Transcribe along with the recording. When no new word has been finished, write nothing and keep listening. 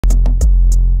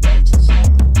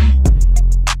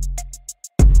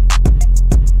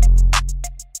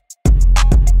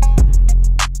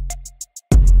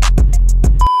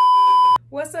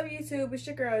YouTube, it's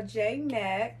your girl J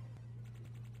Mac,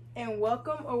 and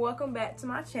welcome back to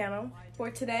my channel. For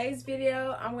today's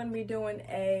video, I'm gonna be doing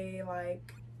a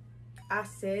I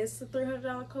said it's a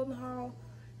 $300 clothing haul,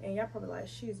 and y'all probably like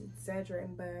she's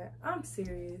exaggerating, but I'm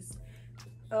serious.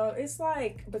 It's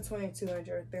like between $200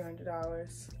 or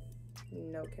 $300,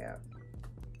 no cap.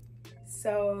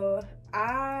 So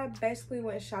I basically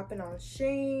went shopping on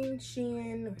Shein,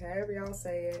 however y'all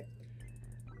say it,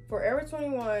 Forever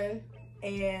 21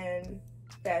 and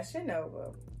Fashion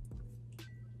Nova.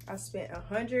 I spent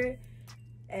 $150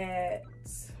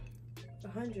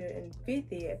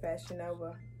 at Fashion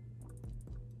Nova,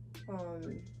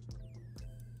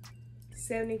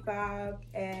 75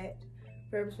 at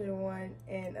Forever 21,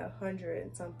 and 100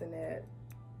 and something at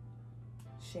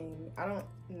Shein. I don't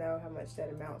know how much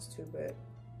that amounts to, but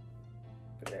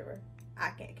whatever. I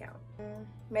can't count.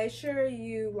 Make sure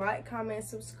you like, comment,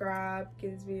 subscribe,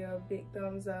 give this video a big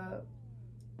thumbs up,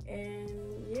 and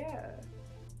yeah,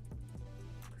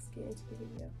 let's get into the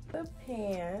video. The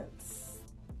pants,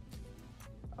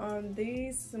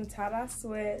 these some tie-dye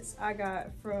sweats I got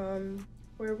from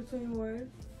Forever 21.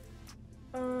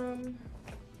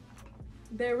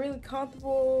 They're really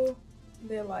comfortable.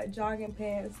 They're like jogging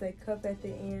pants. They cuff at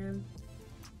the end,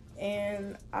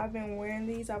 and I've been wearing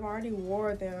these. I've already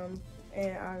wore them,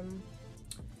 and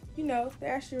you know,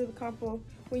 they're actually really comfortable.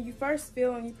 When you first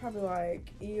feel them, you probably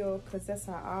like, ew, because that's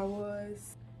how I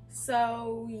was.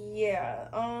 So yeah,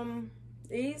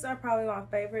 these are probably my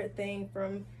favorite thing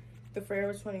from the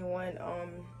Forever 21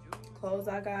 clothes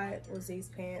I got was these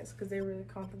pants, because they're really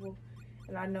comfortable,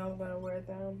 and I know I'm gonna wear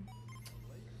them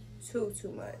too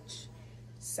much.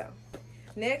 So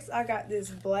next, I got this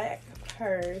black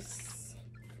purse.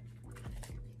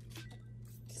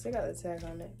 Still got the tag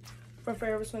on it. From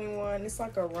Forever 21. It's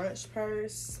like a runch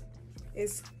purse.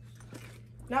 It's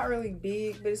not really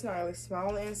big, but it's not really small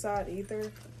on the inside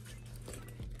either.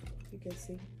 You can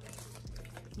see.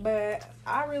 But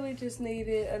I really just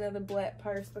needed another black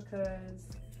purse because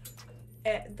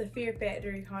at the Fear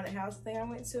Factory haunted house thing I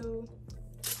went to,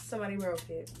 somebody broke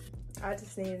it. I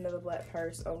just need another black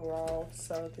purse overall,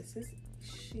 so this is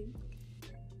chic.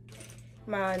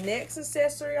 My next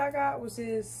accessory I got was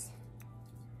this.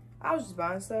 I was just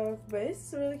buying stuff, but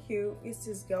it's really cute. It's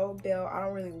this gold belt. I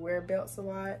don't really wear belts a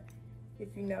lot.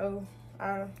 If you know,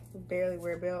 I barely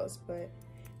wear belts, but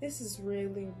this is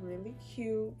really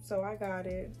cute, so I got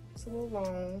it. It's a little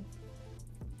long.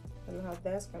 I don't know how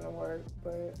that's gonna work,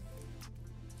 but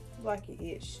like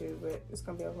it should, but it's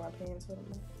gonna be over my pants. I don't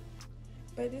know.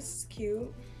 But this is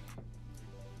cute.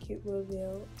 Cute little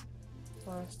belt.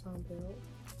 Rhinestone belt.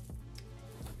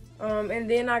 And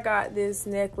then I got this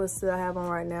necklace that I have on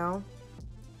right now.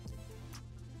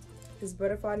 This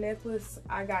butterfly necklace.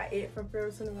 I got it from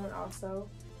Forever 21 also.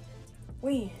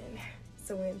 Win. It's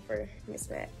a win for Miss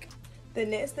Mac. The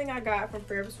next thing I got from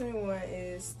Forever 21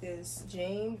 is this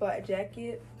jean black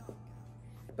jacket,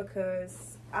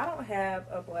 because I don't have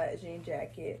a black jean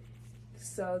jacket.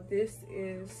 So this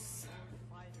is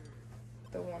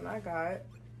the one I got.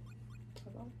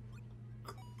 Hold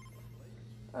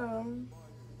on.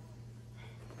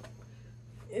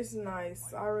 It's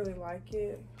nice. I really like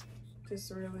it.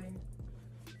 Just really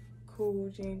cool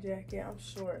jean jacket. I'm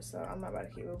short, so I'm not about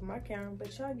to keep moving my camera,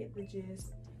 but y'all get the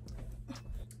gist.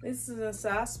 This is a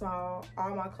size small.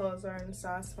 All my clothes are in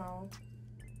size small.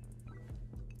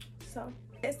 So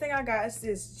next thing I got is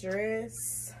this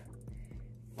dress.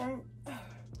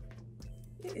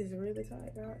 It is really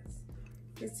tight, guys.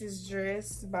 It's this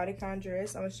dress, bodycon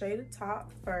dress. I'm gonna show you the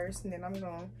top first, and then I'm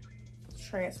gonna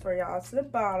transfer y'all to the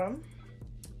bottom.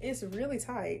 It's really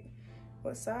tight.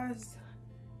 What size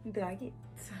did I get?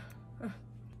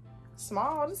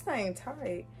 Small. This thing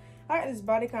tight. I got this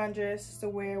bodycon dress to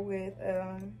wear with.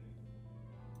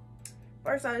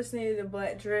 First, I just needed a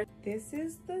black dress. This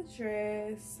is the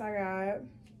dress I got.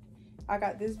 I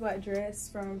got this black dress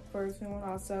from Forever 21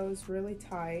 also. It's really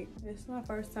tight. It's my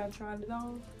first time trying it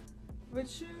on,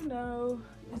 but you know,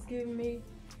 it's giving me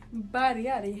body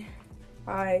yaddy.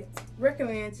 I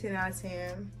recommend 10 out of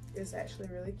 10. It's actually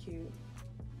really cute.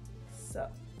 So,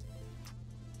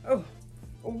 oh,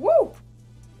 woo!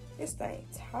 This thing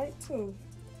tight too.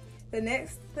 The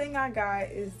next thing I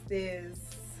got is this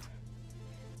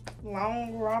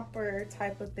long romper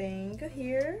type of thing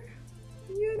here.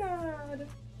 You know,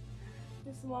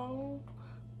 this long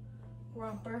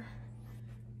romper.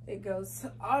 It goes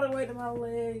all the way to my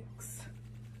legs,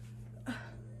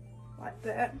 like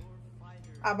that.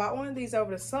 I bought one of these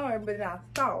over the summer, but then I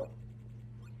thought,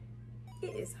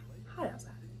 it is hot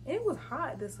outside. It was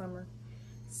hot this summer,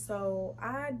 so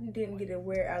I didn't get a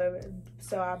wear out of it.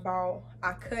 So I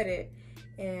cut it,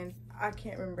 and I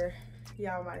can't remember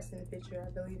Y'all might have seen the picture,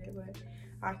 I deleted it, but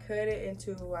I cut it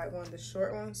into like one of the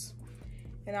short ones.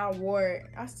 And I wore it.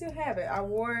 I still have it. I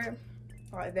wore it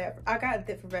like that. I got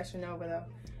it for Fashion Nova though.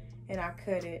 And I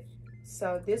cut it.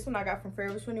 So this one I got from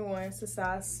Forever 21. It's a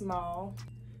size small.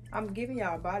 I'm giving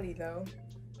y'all a body though.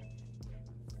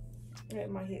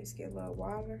 Let my hips get a little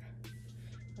wider.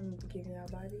 I'm giving y'all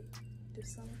a body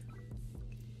this summer.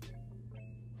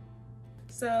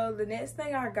 So the next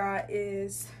thing I got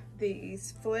is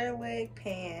these flare leg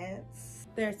pants.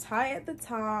 They're tight at the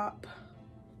top,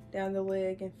 down the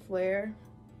leg and flare.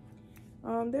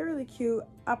 They're really cute.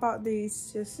 I bought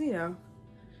these just, you know,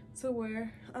 to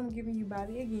wear. I'm giving you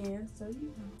body again, so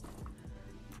you know.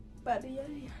 Body,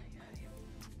 yada, yada,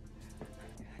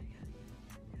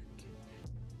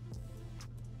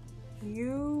 yada.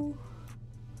 You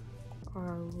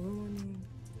are ruining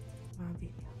my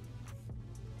video.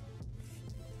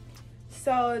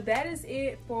 So that is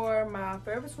it for my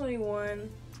Forever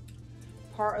 21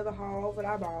 part of the haul that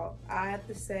I bought. I have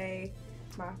to say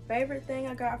my favorite thing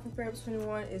I got from Forever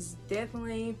 21 is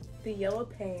definitely the yellow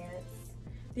pants,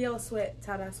 the yellow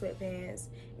tie-dye sweatpants,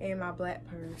 and my black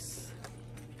purse.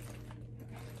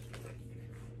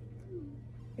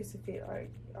 It's a fit, like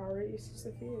already it's just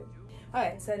a fit.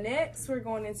 Okay, so next we're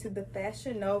going into the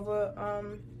Fashion Nova.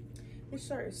 This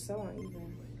shirt is so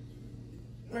uneven.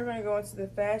 We're gonna go into the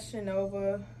Fashion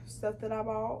Nova stuff that I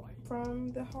bought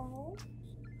from the haul.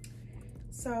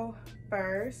 So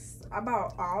first, I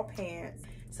bought all pants.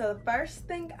 So the first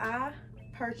thing I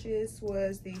purchased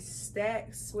was these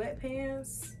stacked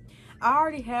sweatpants. I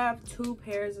already have 2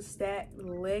 pairs of stacked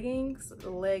leggings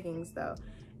though,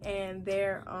 and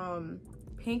they're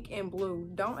pink and blue.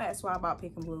 Don't ask why I bought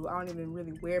pink and blue. I don't even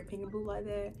really wear pink and blue like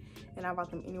that, and I bought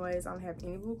them anyways. I don't have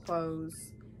any blue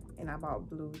clothes, and I bought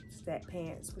blue stacked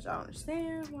pants, which I don't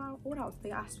understand why. What I was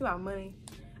thinking, I spent my money.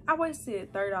 I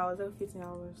wasted $30 or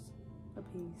 $15 a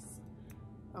piece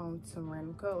on some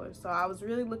random colors. So I was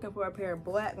really looking for a pair of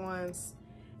black ones,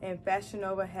 and Fashion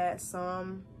Nova had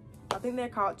some. I think they're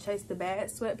called Chase the Bag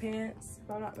sweatpants, if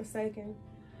I'm not mistaken.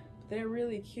 They're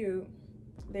really cute.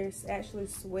 They're actually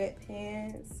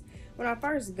sweatpants. When I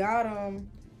first got them,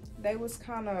 they was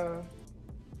kind of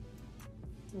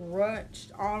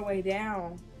runched all the way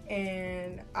down,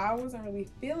 and I wasn't really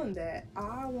feeling that.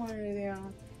 I wanted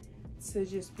them to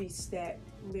just be stacked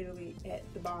literally at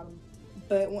the bottom.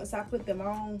 But once I put them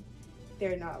on,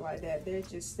 they're not like that. They're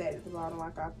just stacked at the bottom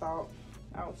like I thought.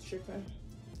 I was tripping.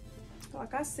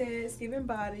 Like I said, it's giving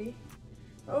body.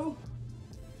 Oh,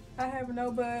 I have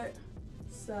no butt,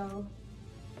 so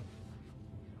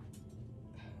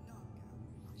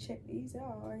check these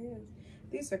out right here.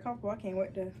 These are comfortable. I can't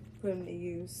wait to put them to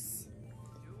use.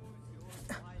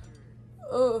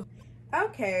 Oh,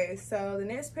 okay. So the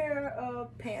next pair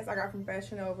of pants I got from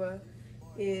Fashion Nova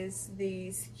is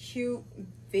these cute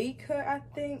V-cut, I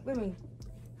think.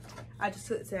 I just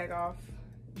took the tag off.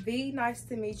 V, nice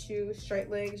to meet you, straight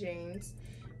leg jeans.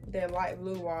 They're light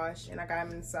blue wash, and I got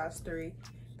them in size 3.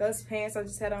 Those pants I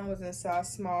just had on was in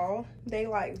size small. They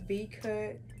like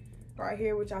V-cut right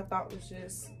here, which I thought was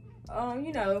just,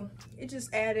 you know, it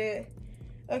just added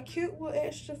a cute little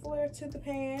extra flare to the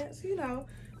pants. You know,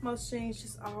 most jeans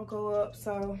just all go up,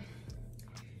 so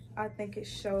I think it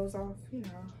shows off, you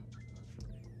know.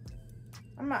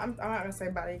 I'm not gonna say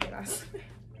body again.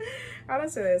 I don't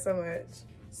say that so much.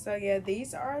 So yeah,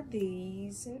 these are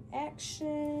these in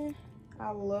action.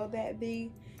 I love that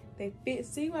V. They fit.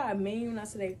 See what I mean when I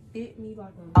say they fit me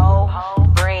like a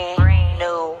brand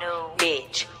new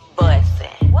bitch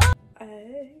bussin'.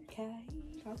 Okay.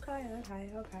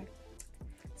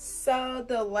 So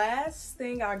the last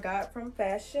thing I got from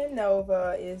Fashion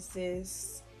Nova is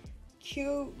this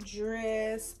cute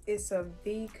dress. It's a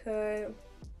V-cut.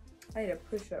 I need a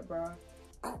push-up bra,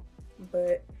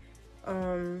 but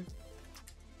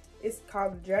it's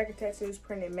called the Dragon Tattoos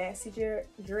Printed Maxi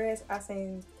dress. I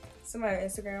seen somebody on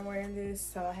Instagram wearing this,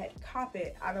 so I had to cop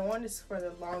it. I've been wanting this for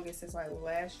the longest, since like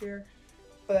last year,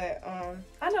 but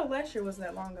I know last year wasn't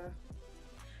that long ago.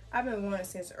 I've been wanting it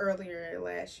since earlier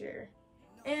last year,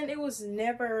 and it was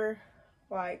never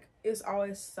like, it's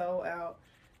always sold out.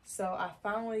 So I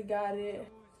finally got it.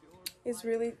 It's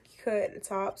really cut at the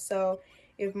top, so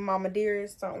if mama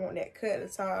dearest don't want that cut at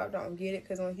the top, don't get it,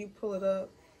 because when you pull it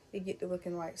up, it get to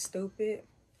looking like stupid.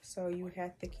 So you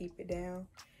have to keep it down.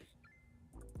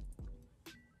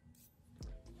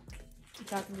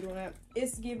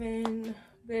 It's giving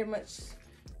very much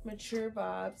mature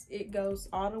vibes. It goes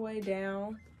all the way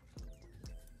down.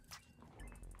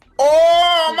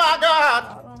 Oh my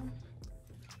God!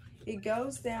 It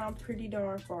goes down pretty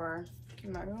darn far.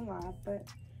 I'm not gonna lie, but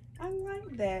I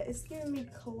like that. It's giving me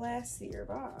classier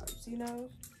vibes, you know?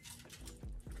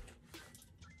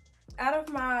 Out of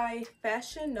my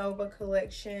Fashion Nova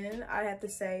collection, I have to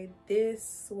say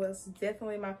this was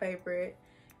definitely my favorite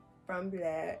from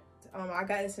Black. I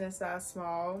got this in a size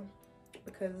small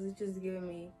because it's just giving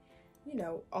me, you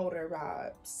know, older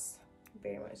vibes.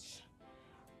 Very much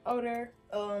older.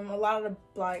 A lot of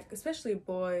the, like, especially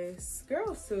boys,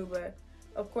 girls too, but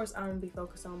of course I'm gonna be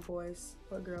focused on boys,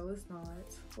 but girl, it's not.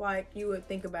 Like, you would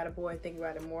think about a boy, think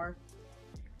about it more.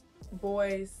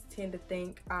 Boys tend to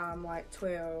think I'm like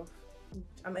 12,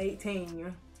 I'm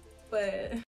 18,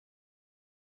 but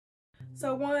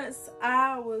so once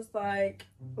I was like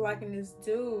liking this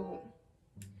dude,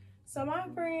 so my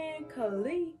friend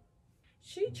Kali,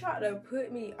 she tried to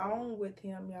put me on with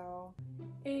him, y'all,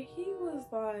 and he was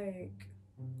like,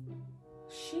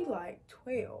 she like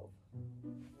 12.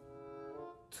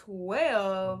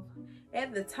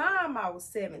 At the time I was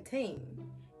 17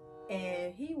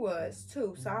 and he was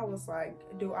too, so I was like,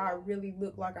 do I really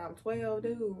look like I'm 12,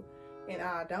 dude? And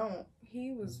I don't.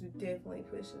 He was definitely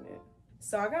pushing it.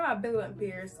 So I got my belly button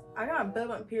pierced. I got my belly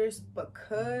button pierced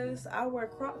because I wear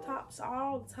crop tops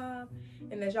all the time,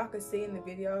 and as y'all can see in the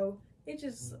video, it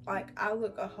just like I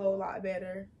look a whole lot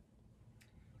better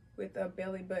with a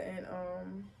belly button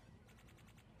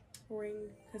ring,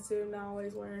 considering I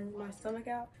always wearing my stomach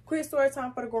out. Quick story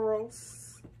time for the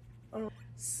girls.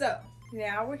 So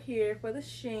now we're here for the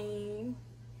Shein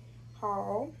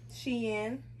haul.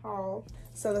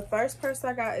 So the first purse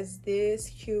I got is this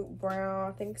cute brown,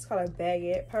 I think it's called a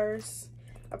baguette purse.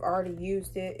 I've already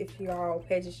used it. If y'all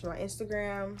pay attention to my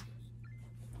Instagram,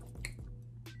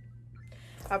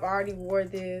 I've already wore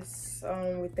this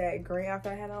with that green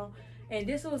outfit I had on, and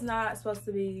this was not supposed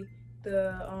to be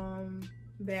the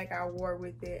bag I wore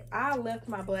with it. I left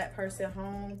my black purse at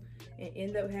home and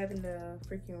ended up having to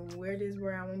freaking wear this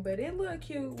brown one, but it looked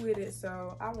cute with it,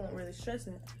 so I won't really stress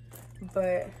it.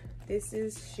 But this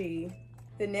is she.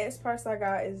 The next purse I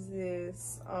got is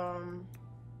this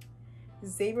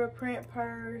zebra print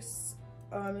purse.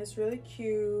 It's really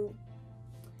cute.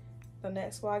 The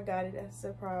next one I got it as a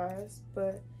surprise,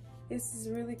 but this is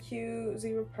really cute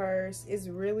zebra purse. It's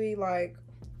really like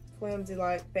flimsy,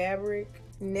 like fabric.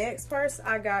 Next purse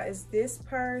I got is this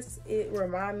purse. It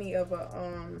remind me of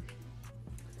a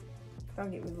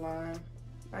don't get me lying,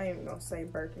 I ain't even gonna say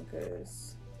Birkin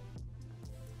because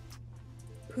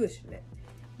pushing it,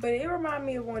 but it remind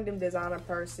me of one of them designer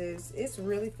purses. It's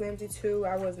really flimsy too.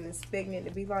 I wasn't expecting it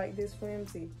to be like this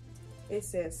flimsy. It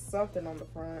says something on the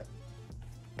front.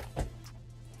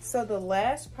 So the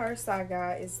last purse I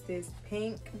got is this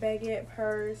pink baguette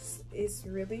purse. It's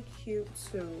really cute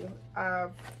too.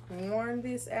 I've worn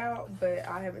this out, but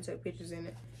I haven't took pictures in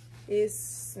it.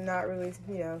 It's not really,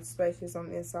 you know, spacious on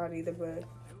the inside either, but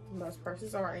most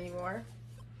purses aren't anymore.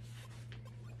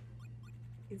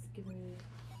 It's giving me,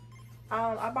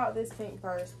 I bought this pink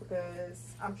purse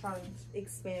because I'm trying to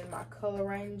expand my color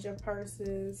range of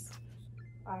purses.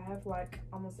 I have like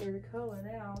almost every color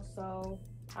now, so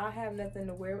I have nothing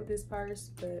to wear with this purse,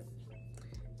 but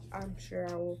I'm sure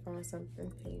I will find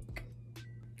something pink.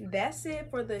 That's it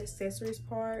for the accessories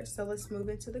part, so let's move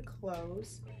into the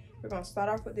clothes. We're gonna start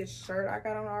off with this shirt I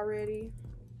got on already.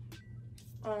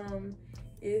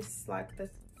 It's like the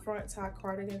front tie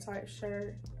cardigan type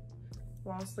shirt,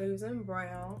 long sleeves in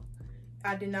brown.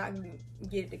 I did not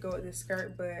get it to go with this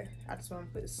skirt, but I just want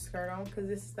to put the skirt on because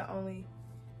this is the only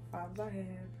vibes I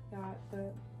have got.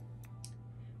 But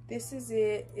this is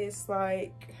it. It's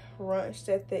like runched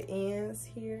at the ends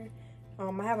here. I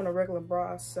have on a regular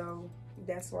bra, so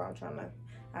that's why I'm trying to,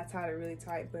 I tied it really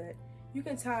tight, but you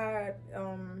can tie it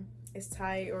as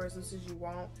tight or as loose as you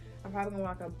want. I'm probably gonna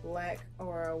like a black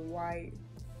or a white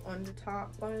on the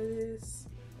top of this.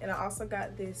 And I also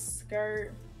got this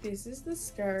skirt. This is the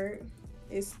skirt.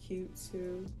 It's cute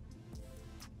too.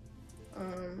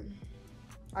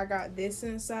 I got this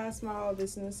in a size small,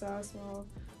 this in a size small.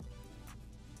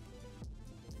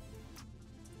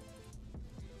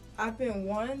 I've been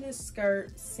wanting this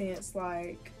skirt since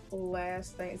like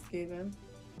last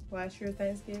year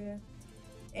Thanksgiving,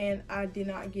 and I did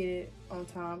not get it on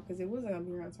time because it wasn't gonna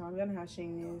be here on time. Y'all know how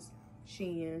Shein is,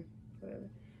 whatever.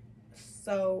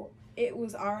 So it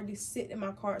was already sitting in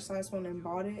my cart, so I just went and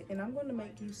bought it, and I'm gonna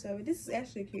make use of it. This is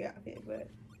actually a cute outfit, but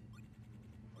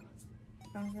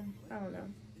I don't know.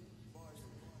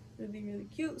 Really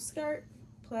cute skirt,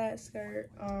 plaid skirt.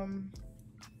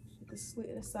 With the slit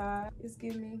in the side. It's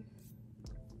giving me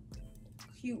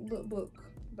cute lookbook.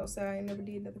 Don't say I ain't never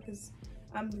did that because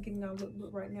I'm giving y'all a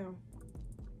lookbook right now.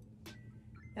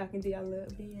 I can do y'all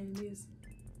love being this.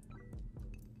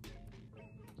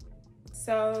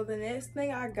 So the next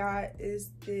thing I got is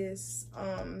this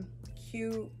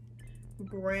cute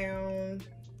brown,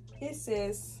 it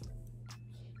says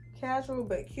casual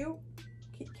but cute,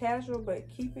 casual but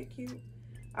keep it cute.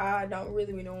 I don't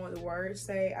really know what the words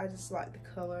say. I just like the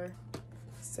color.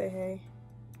 Say hey.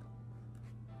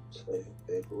 Say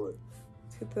hey for what?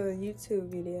 To the YouTube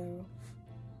video.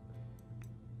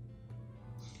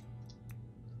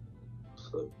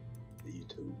 So the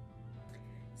YouTube.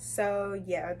 So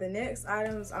yeah, the next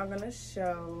items I'm gonna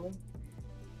show,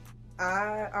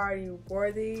 I already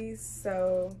wore these,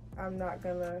 so I'm not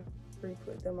gonna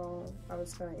re-put them on. I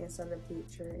was gonna insert a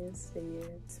picture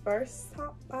instead. First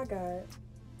top I got,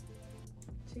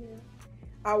 yeah,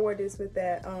 I wore this with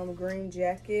that green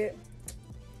jacket.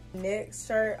 Next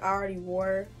shirt I already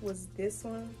wore was this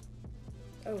one.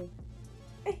 Oh,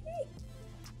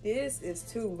 this is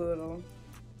too little.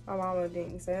 My mama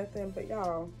didn't say nothing, but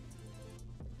y'all,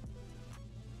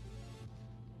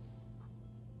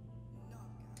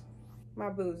 my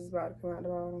boots is about to come out the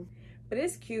bottom. But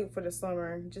it's cute for the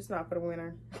summer, just not for the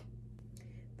winter.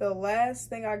 The last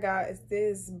thing I got is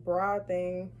this bra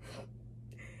thing.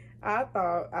 I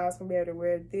thought I was gonna be able to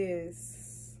wear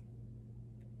this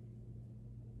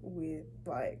with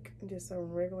like just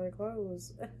some regular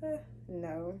clothes.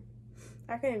 No,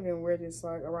 I can't even wear this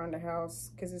like around the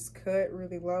house because it's cut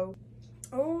really low.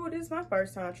 Oh, this is my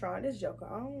first time trying this joker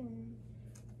on.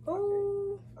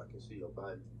 Oh, I can see your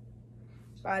body.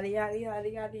 Body, yaddy,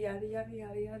 yaddy, yaddy, yaddy, yaddy,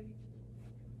 yaddy, yaddy.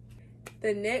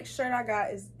 The next shirt I got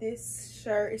is this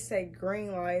shirt. It said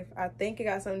Green Life. I think it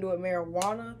got something to do with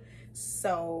marijuana,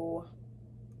 so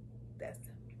that's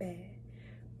bad.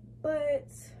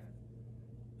 But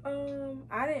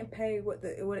I didn't pay what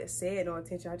it said no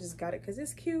attention. I just got it because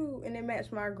it's cute and it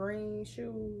matched my green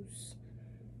shoes.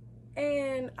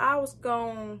 And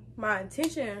my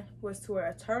intention was to wear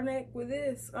a turtleneck with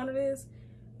this under this.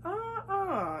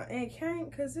 And it can't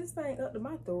because this thing up to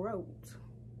my throat.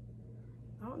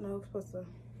 I don't know if it's supposed to.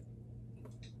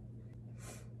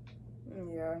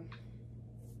 Yeah.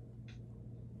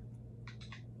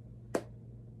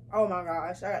 Oh my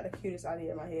gosh, I got the cutest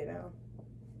idea in my head now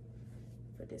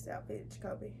for this outfit,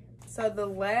 Jacoby. So the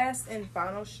last and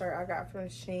final shirt I got from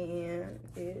Shein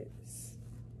is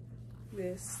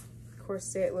this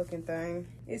corset looking thing.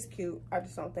 It's cute. I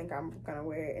just don't think I'm gonna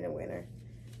wear it in the winter.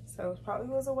 So it probably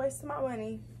was a waste of my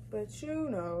money, but you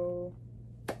know.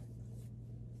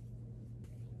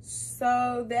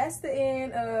 So that's the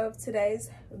end of today's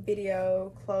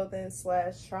video, clothing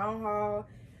 / strong haul.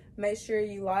 Make sure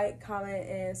you like, comment,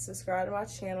 and subscribe to my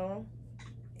channel.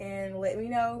 And let me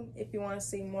know if you want to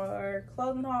see more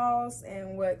clothing hauls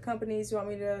and what companies you want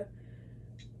me to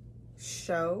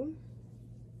show.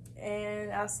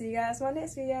 And I'll see you guys in my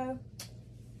next video.